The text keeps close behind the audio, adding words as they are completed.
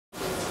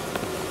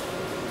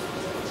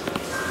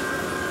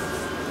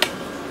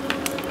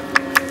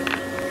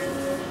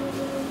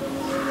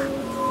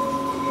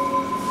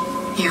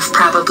You've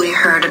probably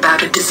heard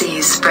about a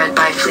disease spread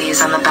by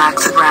fleas on the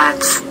backs of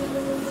rats.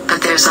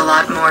 But there's a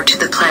lot more to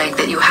the plague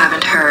that you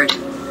haven't heard,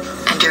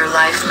 and your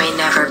life may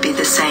never be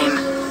the same.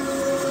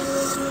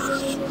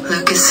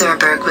 Lucas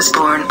Serberg was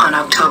born on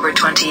October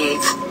 28,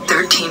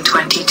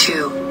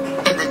 1322,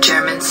 in the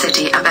German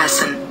city of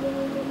Essen.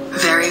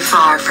 Very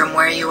far from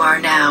where you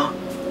are now,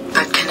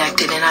 but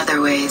connected in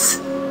other ways.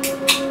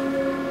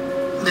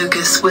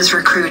 Lucas was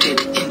recruited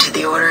into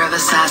the Order of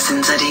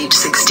Assassins at age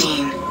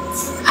 16,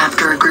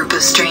 after a group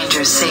of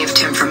strangers saved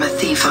him from a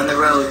thief on the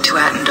road to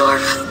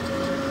Attendorf.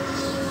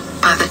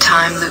 By the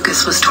time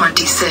Lucas was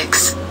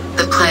 26,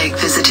 the plague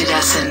visited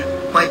Essen,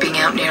 wiping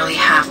out nearly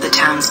half the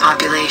town's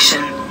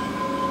population.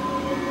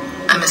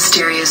 A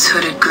mysterious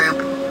hooded group,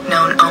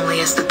 known only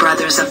as the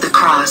Brothers of the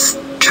Cross,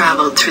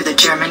 traveled through the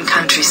German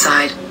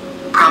countryside,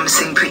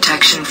 promising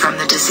protection from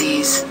the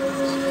disease.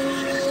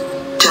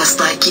 Just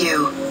like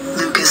you,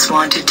 Lucas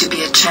wanted to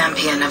be a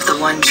champion of the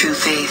one true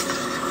faith,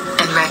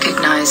 and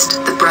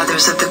recognized the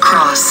Brothers of the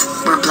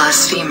Cross were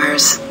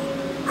blasphemers.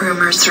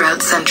 Rumors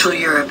throughout Central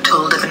Europe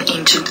told of an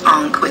ancient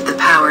Ankh with the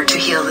power to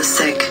heal the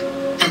sick,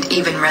 and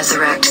even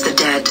resurrect the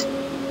dead.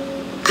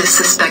 This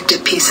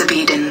suspected piece of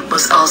Eden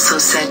was also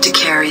said to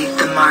carry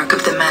the mark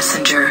of the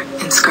messenger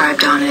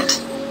inscribed on it.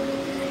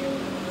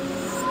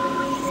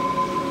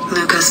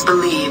 Lucas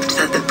believed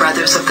that the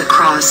Brothers of the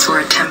Cross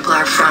were a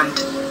Templar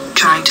front,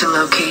 trying to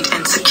locate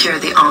and secure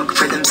the Ankh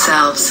for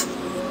themselves.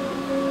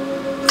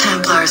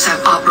 Templars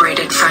have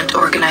operated front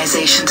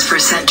organizations for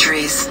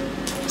centuries,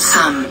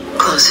 some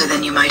closer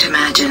than you might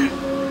imagine.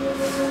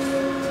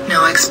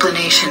 No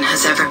explanation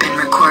has ever been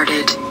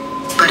recorded,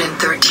 but in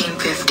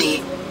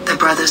 1350, the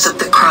Brothers of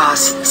the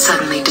Cross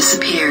suddenly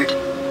disappeared,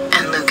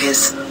 and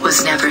Lucas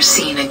was never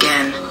seen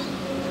again.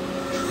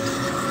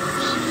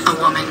 A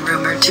woman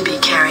rumored to be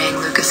carrying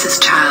Lucas's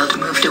child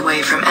moved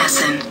away from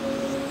Essen,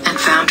 and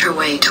found her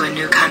way to a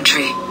new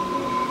country,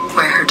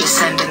 where her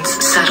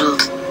descendants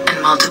settled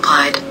and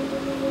multiplied.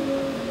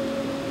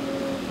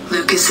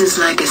 Lucas's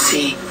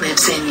legacy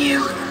lives in you.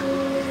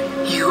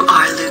 You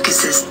are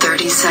Lucas's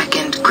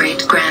 32nd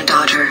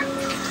great-granddaughter.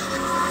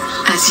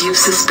 As you've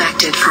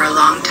suspected for a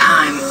long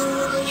time,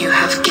 you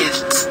have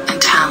gifts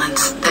and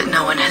talents that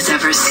no one has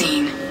ever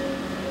seen.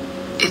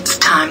 It's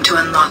time to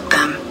unlock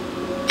them,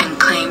 and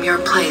claim your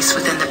place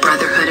within the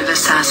Brotherhood of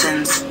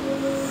Assassins.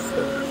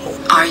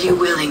 Are you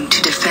willing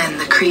to defend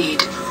the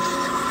Creed?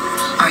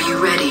 Are you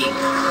ready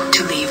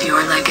to leave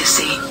your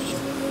legacy?